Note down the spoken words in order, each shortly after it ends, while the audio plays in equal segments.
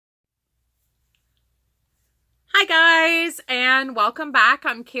Guys, and welcome back.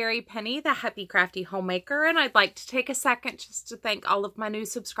 I'm Carrie Penny, the Happy Crafty Homemaker, and I'd like to take a second just to thank all of my new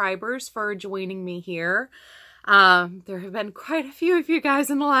subscribers for joining me here. There have been quite a few of you guys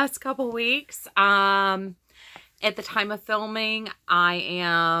in the last couple weeks. At the time of filming, I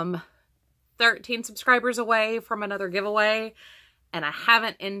am 13 subscribers away from another giveaway, and I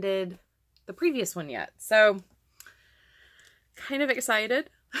haven't ended the previous one yet, so kind of excited.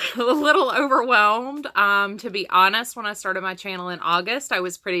 A little overwhelmed. To be honest, when I started my channel in August, I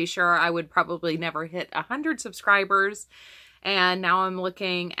was pretty sure I would probably never hit 100 subscribers. And now I'm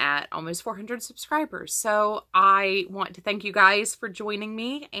looking at almost 400 subscribers. So I want to thank you guys for joining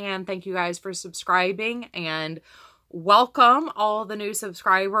me, and thank you guys for subscribing, and welcome all the new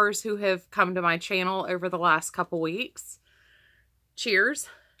subscribers who have come to my channel over the last couple weeks. Cheers.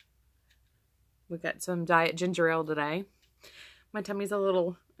 We've got some diet ginger ale today. My tummy's a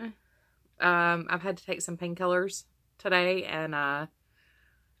little, I've had to take some painkillers today, and,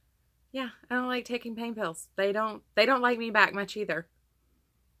 yeah, I don't like taking pain pills. They don't like me back much either.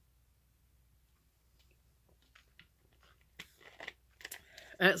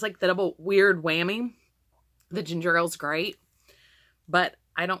 And it's like the double weird whammy. The ginger ale's great, but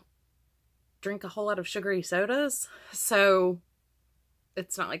I don't drink a whole lot of sugary sodas, so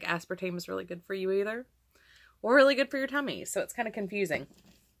it's not like aspartame is really good for you either. Or really good for your tummy, so it's kind of confusing.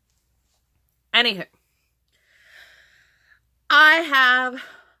 Anywho, I have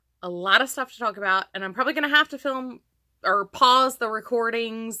a lot of stuff to talk about, and I'm probably going to have to film or pause the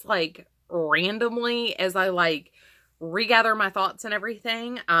recordings like randomly as I like regather my thoughts and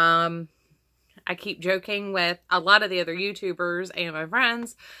everything. I keep joking with a lot of the other YouTubers and my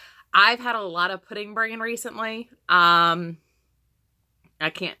friends. I've had a lot of pudding brain recently. I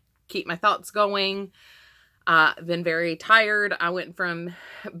can't keep my thoughts going. I've been very tired. I went from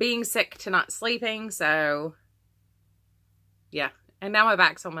being sick to not sleeping, so yeah. And now my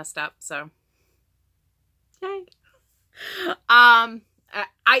back's all messed up, so yay.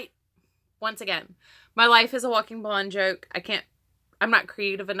 Once again, my life is a walking blonde joke. I'm not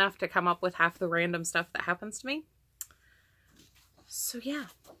creative enough to come up with half the random stuff that happens to me. So yeah.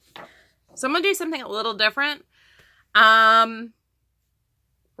 So I'm gonna do something a little different. We're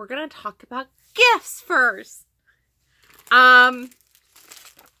gonna talk about gifts first.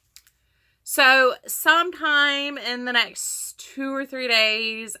 So sometime in the next 2 or 3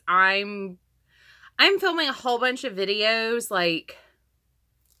 days, I'm filming a whole bunch of videos, like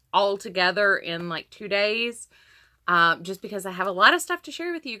all together in like 2 days, just because I have a lot of stuff to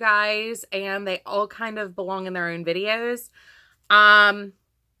share with you guys, and they all kind of belong in their own videos.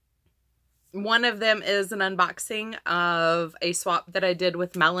 One of them is an unboxing of a swap that I did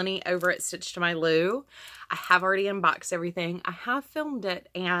with Melanie over at Stitch to My Lou. I have already unboxed everything. I have filmed it,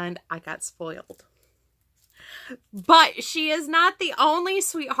 and I got spoiled. But she is not the only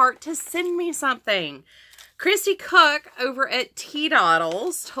sweetheart to send me something. Christy Cook over at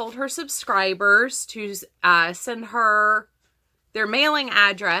T-Doddles told her subscribers to send her their mailing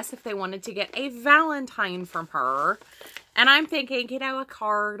address if they wanted to get a Valentine from her. And I'm thinking, you know, a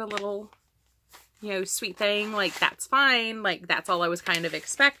card, a little, you know, sweet thing, like, that's fine. Like, that's all I was kind of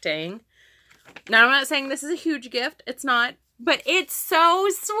expecting. Now, I'm not saying this is a huge gift. It's not. But it's so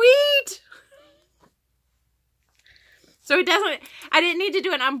sweet! So it doesn't, I didn't need to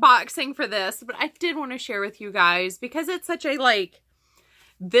do an unboxing for this, but I did want to share with you guys because it's such a, like,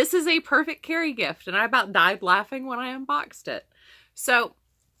 this is a perfect Carrie gift. And I about died laughing when I unboxed it. So,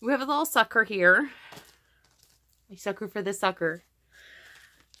 we have a little sucker here. A sucker for the sucker.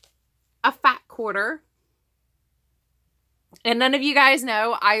 A fat quarter. And none of you guys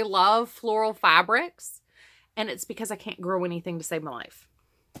know I love floral fabrics, and it's because I can't grow anything to save my life.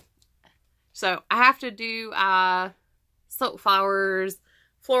 So I have to do silk flowers,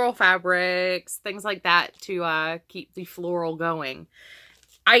 floral fabrics, things like that to keep the floral going.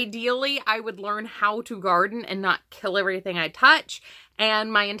 Ideally, I would learn how to garden and not kill everything I touch,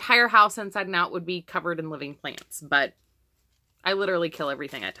 and my entire house inside and out would be covered in living plants, but I literally kill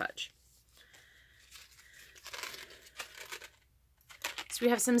everything I touch. We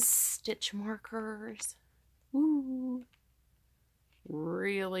have some stitch markers. Ooh.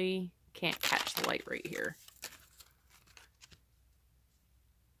 Really can't catch the light right here.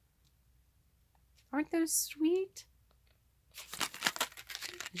 Aren't those sweet?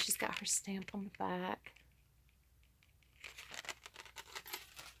 She's got her stamp on the back.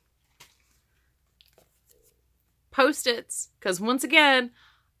 Post-its, because once again,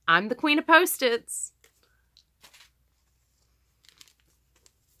 I'm the queen of Post-its.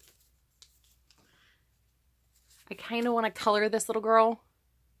 I kind of want to color this little girl.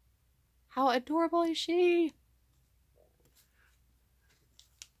 How adorable is she?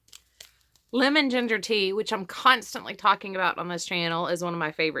 Lemon ginger tea, which I'm constantly talking about on this channel, is one of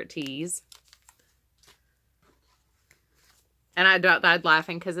my favorite teas. And I died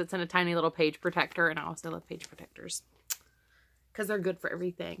laughing because it's in a tiny little page protector, and I also love page protectors because they're good for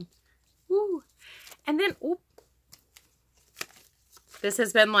everything. Woo. And then, oop, this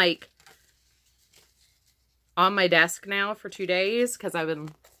has been like on my desk now for 2 days because I've been,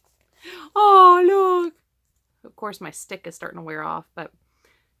 oh, look. Of course, my stick is starting to wear off, but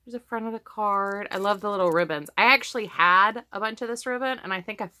there's a front of the card. I love the little ribbons. I actually had a bunch of this ribbon, and I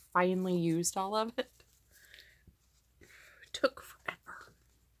think I finally used all of it. Took forever.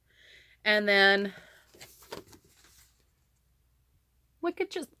 And then look at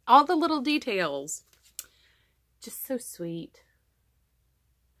just all the little details. Just so sweet.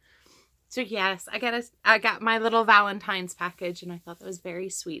 So yes, I got my little Valentine's package, and I thought that was very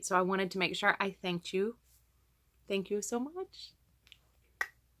sweet. So I wanted to make sure I thanked you. Thank you so much.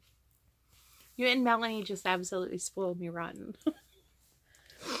 You and Melanie just absolutely spoiled me rotten.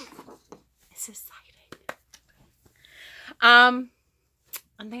 It's exciting.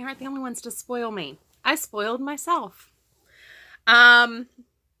 And they aren't the only ones to spoil me. I spoiled myself.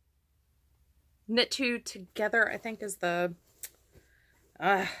 Knit Two Together, I think, is the...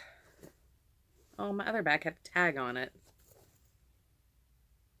 oh, my other bag had a tag on it.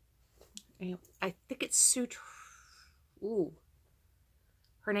 Anyway, I think it's Sutra. Ooh.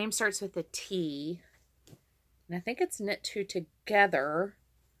 Her name starts with a T. And I think it's Knit Two Together.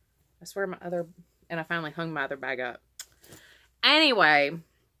 I swear my other... And I finally hung my other bag up. Anyway,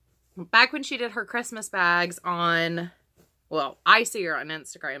 back when she did her Christmas bags on, well, I see her on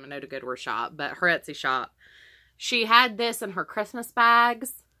Instagram, I know to go to her shop, but her Etsy shop, she had this in her Christmas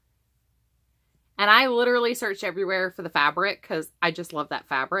bags. And I literally searched everywhere for the fabric because I just love that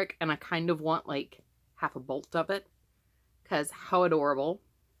fabric. And I kind of want like half a bolt of it because how adorable.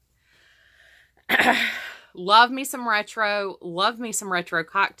 Love me some retro. Love me some retro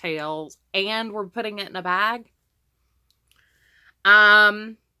cocktails. And we're putting it in a bag.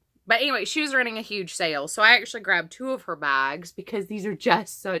 But anyway, she was running a huge sale. So I actually grabbed 2 of her bags because these are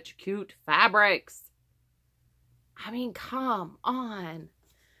just such cute fabrics. I mean, come on.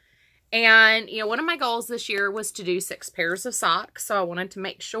 And, you know, one of my goals this year was to do 6 pairs of socks. So I wanted to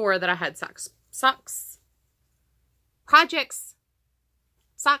make sure that I had sock projects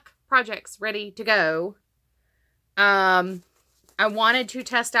ready to go. I wanted to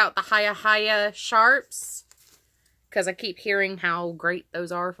test out the Hiya Sharps because I keep hearing how great those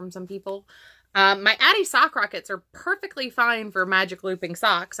are from some people. My Addy sock rockets are perfectly fine for magic looping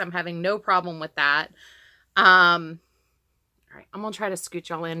socks. I'm having no problem with that. All right, I'm going to try to scoot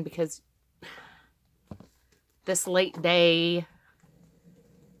y'all in because this late day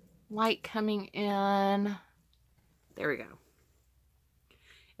light coming in. There we go.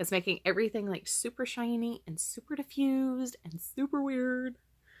 It's making everything like super shiny and super diffused and super weird.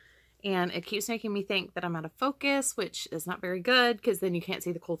 And it keeps making me think that I'm out of focus, which is not very good because then you can't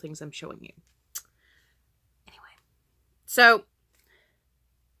see the cool things I'm showing you. Anyway, so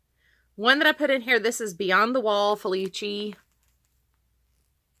one that I put in here, this is Beyond the Wall Felici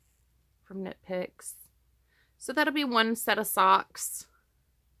from Knit Picks. So that'll be 1 set of socks.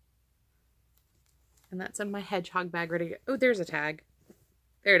 And that's in my hedgehog bag ready to go. Oh, there's a tag.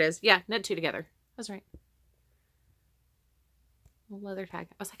 There it is. Yeah, Knit Two Together. That's right. Leather tag.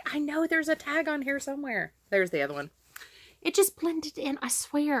 I was like, I know there's a tag on here somewhere. There's the other one. It just blended in, I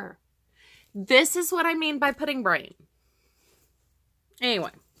swear. This is what I mean by putting brain.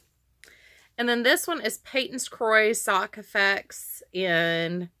 Anyway. And then this one is Peyton's Croy Sock Effects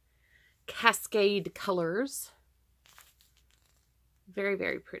in Cascade colors. Very,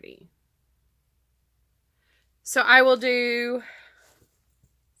 very pretty. So I will do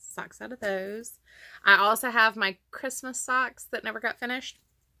socks out of those. I also have my Christmas socks that never got finished.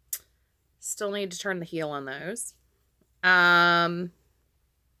 Still need to turn the heel on those.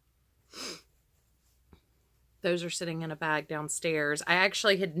 Those are sitting in a bag downstairs. I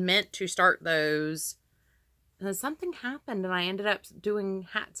actually had meant to start those. And then something happened and I ended up doing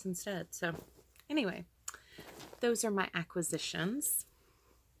hats instead. So anyway, those are my acquisitions.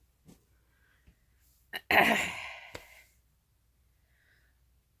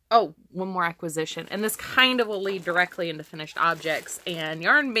 Oh, one more acquisition. And this kind of will lead directly into finished objects and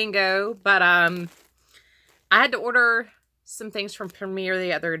yarn bingo. But I had to order some things from Premier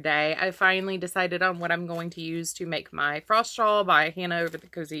the other day. I finally decided on what I'm going to use to make my frost shawl by Hannah over the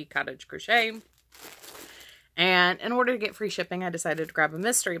Cozy Cottage Crochet. And in order to get free shipping, I decided to grab a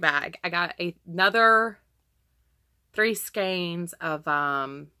mystery bag. I got another 3 skeins of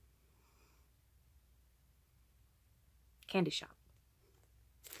Candy Shop.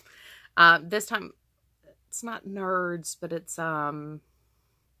 This time, it's not Nerds, but it's, oh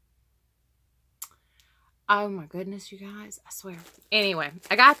my goodness, you guys, I swear. Anyway,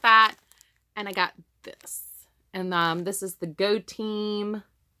 I got that, and I got this. And this is the Go Team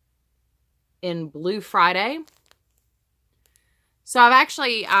in Blue Friday. So I've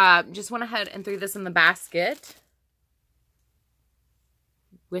actually just went ahead and threw this in the basket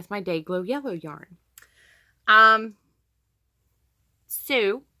with my Day Glow Yellow yarn.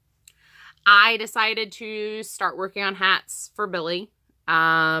 So I decided to start working on hats for Billy.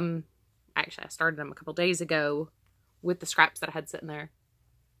 Actually, I started them a couple days ago with the scraps that I had sitting there.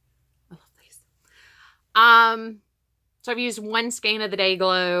 I love these. So I've used one skein of the Day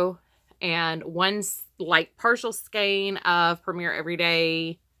Glow and one like partial skein of Premier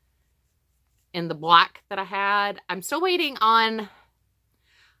Everyday in the black that I had. I'm still waiting on,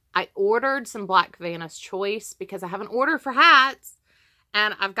 I ordered some black Vanna's Choice because I have an order for hats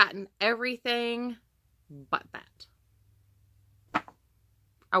and I've gotten everything but that.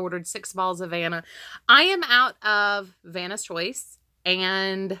 I ordered 6 balls of Vanna. I am out of Vanna's Choice,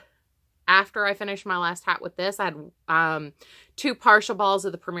 and after I finished my last hat with this, I had 2 partial balls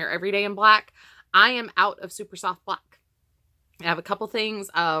of the Premier Everyday in black. I am out of Super Soft Black. I have a couple things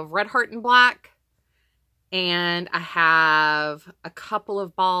of Red Heart in black, and I have a couple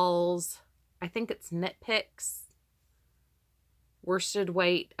of balls, I think it's Knit Picks, worsted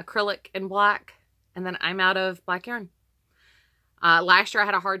weight acrylic in black, and then I'm out of black yarn. Last year I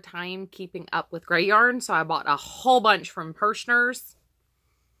had a hard time keeping up with gray yarn, so I bought a whole bunch from Pershner's.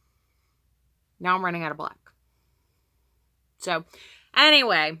 Now I'm running out of black. So,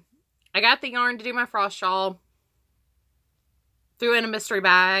 anyway, I got the yarn to do my frost shawl. Threw in a mystery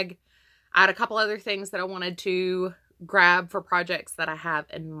bag. I had a couple other things that I wanted to grab for projects that I have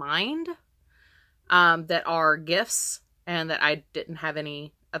in mind. That are gifts, and that I didn't have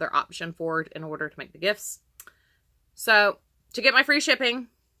any other option for in order to make the gifts. So, to get my free shipping,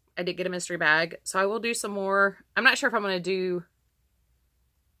 I did get a mystery bag. So I will do some more. I'm not sure if I'm going to do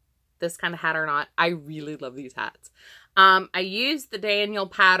this kind of hat or not. I really love these hats. I used the Danielle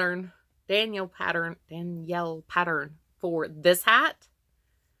pattern for this hat.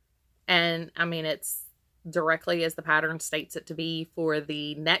 And I mean, it's directly as the pattern states it to be for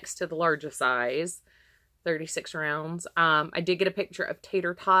the next to the largest size, 36 rounds. I did get a picture of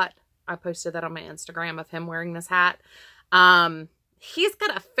Tater Tot. I posted that on my Instagram of him wearing this hat. He's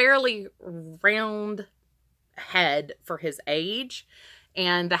got a fairly round head for his age,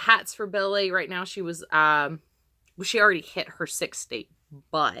 and the hats for Billy right now, she was, she already hit her 60,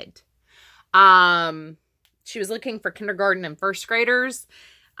 but, she was looking for kindergarten and first graders.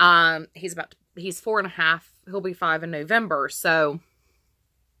 He's 4.5. He'll be 5 in November. So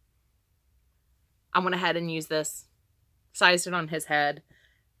I went ahead and used this, sized it on his head.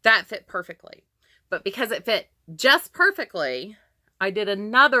 That fit perfectly. But because it fit just perfectly, I did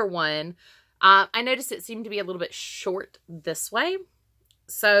another one. I noticed it seemed to be a little bit short this way.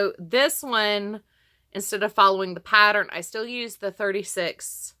 So this one, instead of following the pattern, I still used the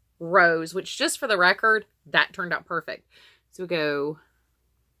 36 rows, which just for the record, that turned out perfect. So we go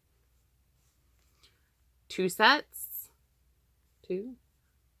 2 sets, 2,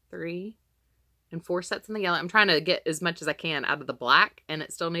 3, and 4 sets in the yellow. I'm trying to get as much as I can out of the black, and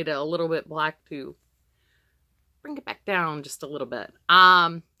it still needed a little bit black to bring it back down just a little bit.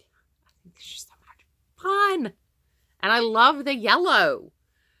 I think it's just so much fun. And I love the yellow.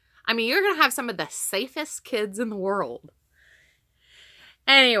 I mean, you're going to have some of the safest kids in the world.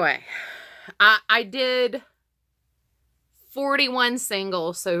 Anyway, I did 41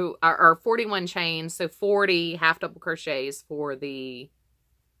 singles, so, or 41 chains, so 40 half double crochets for the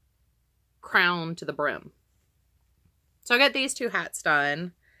crown to the brim. So I got these 2 hats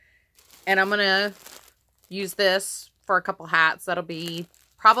done, and I'm going to use this for a couple hats. That'll be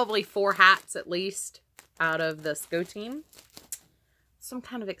probably 4 hats at least out of this Go Team. So I'm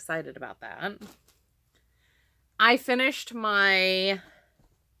kind of excited about that. I finished my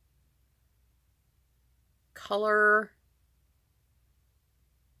color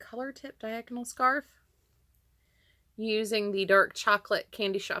tip diagonal scarf using the dark chocolate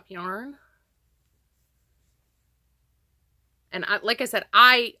Candy Shop yarn. And like I said,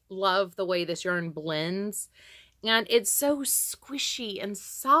 I love the way this yarn blends. And it's so squishy and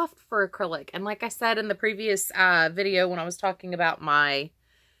soft for acrylic. And like I said in the previous video when I was talking about my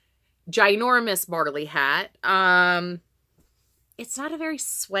ginormous barley hat, it's not a very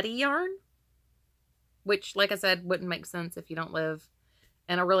sweaty yarn. Which, like I said, wouldn't make sense if you don't live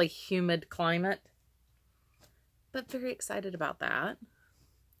in a really humid climate. But very excited about that.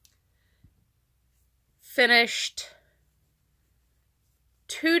 Finished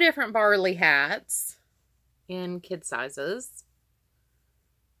 2 different barley hats in kid sizes.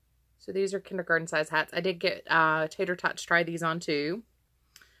 So these are kindergarten size hats. I did get Tater Tot to try these on too.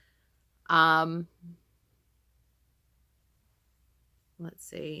 Let's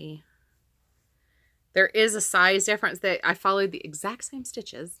see. There is a size difference that I followed the exact same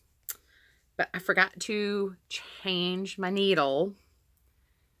stitches, but I forgot to change my needle.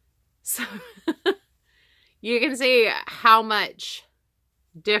 So you can see how much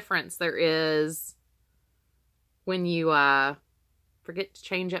difference there is when you forget to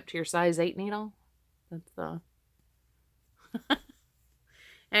change up to your size 8 needle. That's the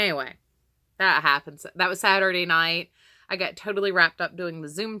anyway, that happens. That was Saturday night. I got totally wrapped up doing the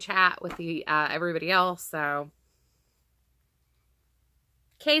Zoom chat with the everybody else. So,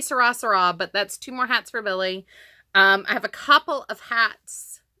 okay, sarah, but that's 2 more hats for Billy. I have a couple of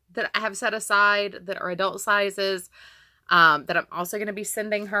hats that I have set aside that are adult sizes that I'm also going to be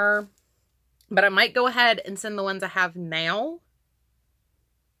sending her. But I might go ahead and send the ones I have now.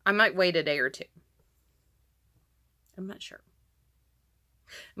 I might wait a day or 2. I'm not sure.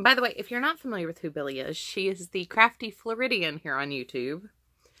 And by the way, if you're not familiar with who Billy is, she is the Crafty Floridian here on YouTube.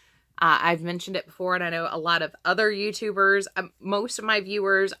 I've mentioned it before, and I know a lot of other YouTubers. Most of my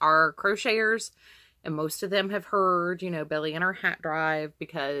viewers are crocheters, and most of them have heard, you know, Billy and her hat drive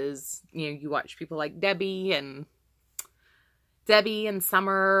because, you know, you watch people like Debbie and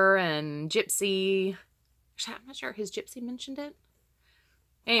Summer and Gypsy. Actually, I'm not sure. Has Gypsy mentioned it?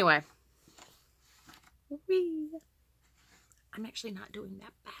 Anyway. Whee! I'm actually not doing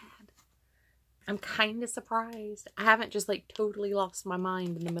that bad. I'm kind of surprised. I haven't just like totally lost my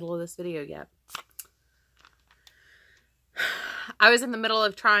mind in the middle of this video yet. I was in the middle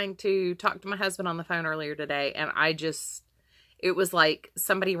of trying to talk to my husband on the phone earlier today, and it was like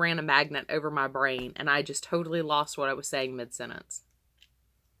somebody ran a magnet over my brain, and I just totally lost what I was saying mid-sentence.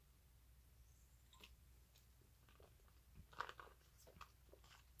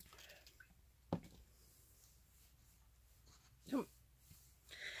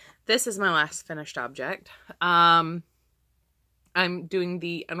 This is my last finished object. I'm doing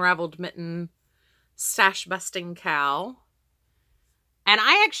the Unraveled Mitten Stash Busting Cow. And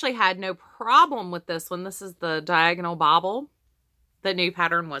I actually had no problem with this one. This is the Diagonal Bobble. The new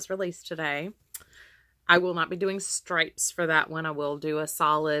pattern was released today. I will not be doing stripes for that one. I will do a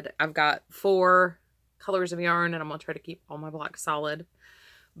solid. I've got 4 colors of yarn, and I'm going to try to keep all my blocks solid.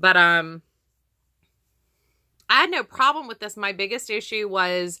 But I had no problem with this. My biggest issue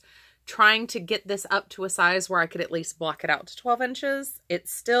was trying to get this up to a size where I could at least block it out to 12 inches.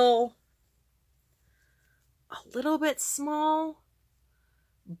 It's still a little bit small,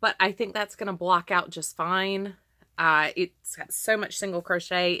 but I think that's going to block out just fine. It's got so much single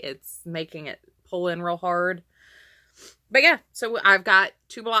crochet, it's making it pull in real hard. But yeah, so I've got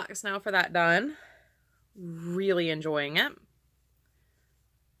 2 blocks now for that done. Really enjoying it.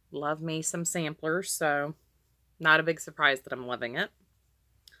 Love me some samplers, so not a big surprise that I'm loving it.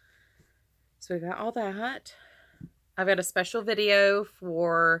 So we got all that. I've got a special video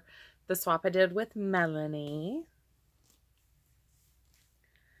for the swap I did with Melanie.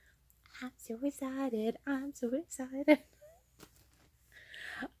 I'm so excited. I'm so excited.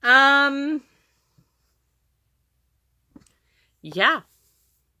 Yeah.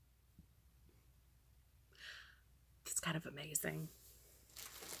 It's kind of amazing.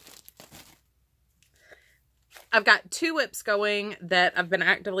 I've got 2 whips going that I've been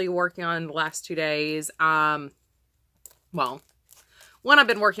actively working on the last 2 days. Well, one I've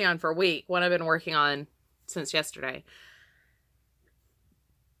been working on for a week. One I've been working on since yesterday.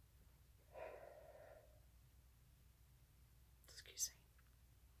 Excuse me.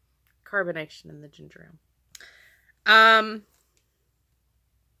 Carbonation in the ginger ale.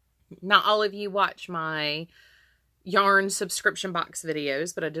 Not all of you watch my yarn subscription box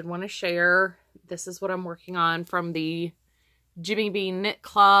videos, but I did want to share. This is what I'm working on from the Jimmy B Knit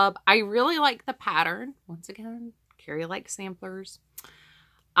Club. I really like the pattern. Once again, Carrie likes samplers.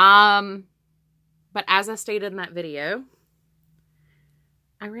 But as I stated in that video,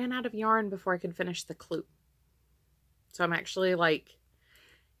 I ran out of yarn before I could finish the clue. So I'm actually like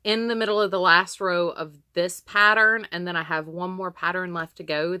in the middle of the last row of this pattern, and then I have one more pattern left to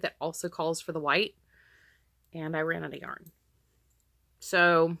go that also calls for the white. And I ran out of yarn.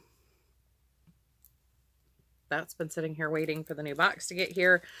 So that's been sitting here waiting for the new box to get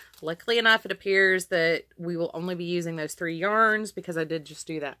here. Luckily enough, it appears that we will only be using those 3 yarns because I did just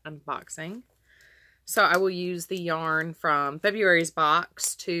do that unboxing. So I will use the yarn from February's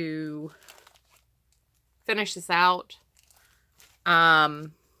box to finish this out. I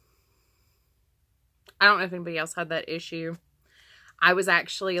don't know if anybody else had that issue. I was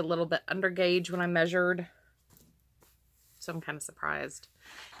actually a little bit under gauge when I measured, so I'm kind of surprised.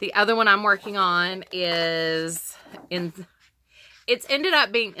 The other one I'm working on is it's ended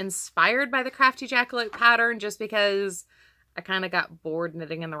up being inspired by the Crafty Jackalope pattern just because I kind of got bored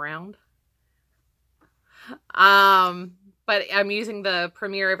knitting in the round. But I'm using the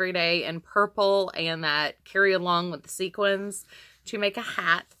Premier Everyday in purple and that Carrie along with the sequins to make a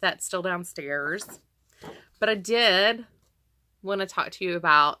hat that's still downstairs. But I did want to talk to you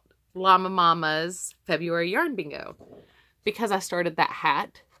about Llama Mama's February Yarn Bingo. Because I started that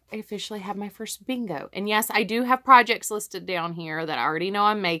hat, I officially have my first bingo. And yes, I do have projects listed down here that I already know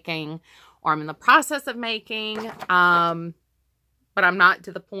I'm making or I'm in the process of making. But I'm not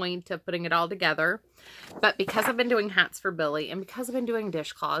to the point of putting it all together. But because I've been doing hats for Billy, and because I've been doing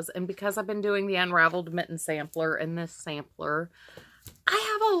dishcloths, and because I've been doing the unraveled mitten sampler and this sampler,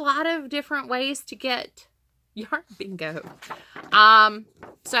 I have a lot of different ways to get yarn bingo.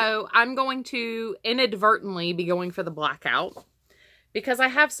 So I'm going to inadvertently be going for the blackout because I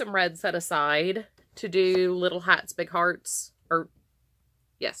have some red set aside to do Little Hats, Big Hearts, or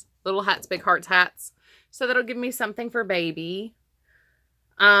yes, Little Hats, Big Hearts hats. So that'll give me something for baby.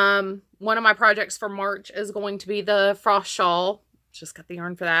 One of my projects for March is going to be the frost shawl. Just got the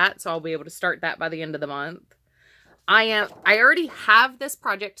yarn for that, so I'll be able to start that by the end of the month. I already have this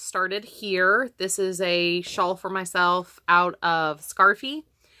project started here. This is a shawl for myself out of Scarfy,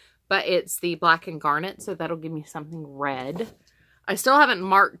 but it's the black and garnet, so that'll give me something red. I still haven't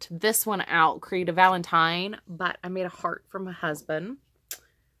marked this one out, Create a Valentine, but I made a heart for my husband.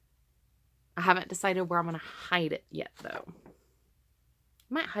 I haven't decided where I'm going to hide it yet, though.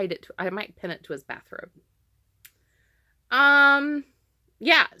 I might pin it to his bathrobe.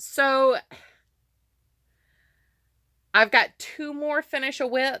 Yeah, so I've got 2 more Finish a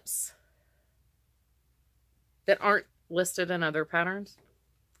Whips that aren't listed in other patterns.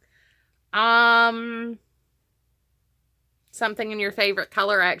 Something in your favorite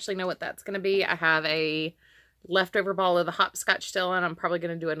color. I actually know what that's going to be. I have a leftover ball of the hopscotch still, and I'm probably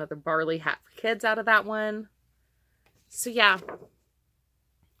going to do another barley hat for kids out of that one. So yeah,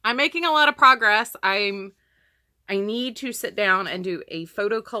 I'm making a lot of progress. I need to sit down and do a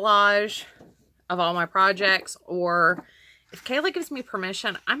photo collage of all my projects, or if Kayla gives me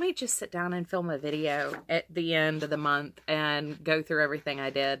permission, I might just sit down and film a video at the end of the month and go through everything I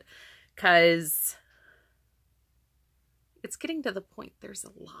did, because it's getting to the point there's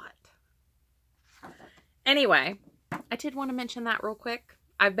a lot. Anyway, I did want to mention that real quick.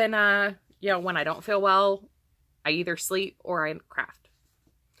 I've been, you know, when I don't feel well, I either sleep or I craft.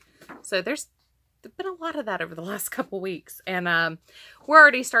 So there's been a lot of that over the last couple weeks. And we're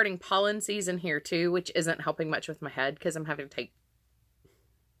already starting pollen season here too, which isn't helping much with my head because I'm having to take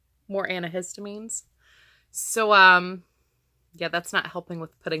more antihistamines. So yeah, that's not helping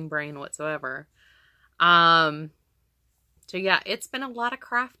with pudding brain whatsoever. So yeah, it's been a lot of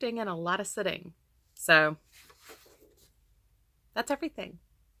crafting and a lot of sitting. So that's everything.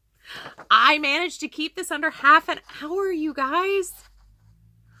 I managed to keep this under half an hour, you guys.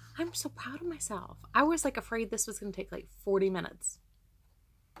 I'm so proud of myself. I was like afraid this was going to take like 40 minutes.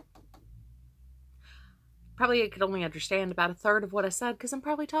 Probably I could only understand about a third of what I said because I'm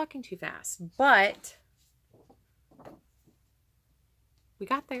probably talking too fast. But we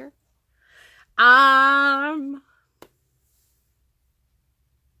got there.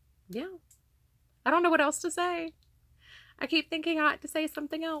 Yeah. I don't know what else to say. I keep thinking I ought to say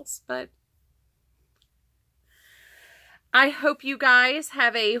something else, but I hope you guys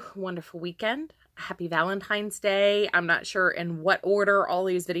have a wonderful weekend. Happy Valentine's Day. I'm not sure in what order all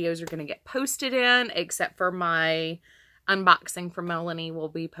these videos are going to get posted in, except for my unboxing for Melanie will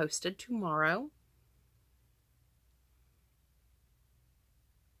be posted tomorrow.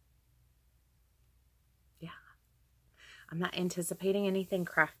 Yeah. I'm not anticipating anything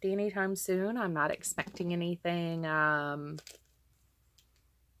crafty anytime soon. I'm not expecting anything out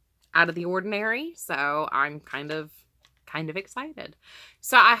of the ordinary, so I'm kind of excited.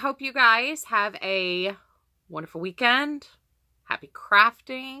 So I hope you guys have a wonderful weekend. Happy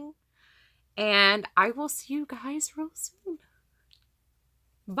crafting. And I will see you guys real soon.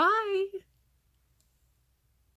 Bye.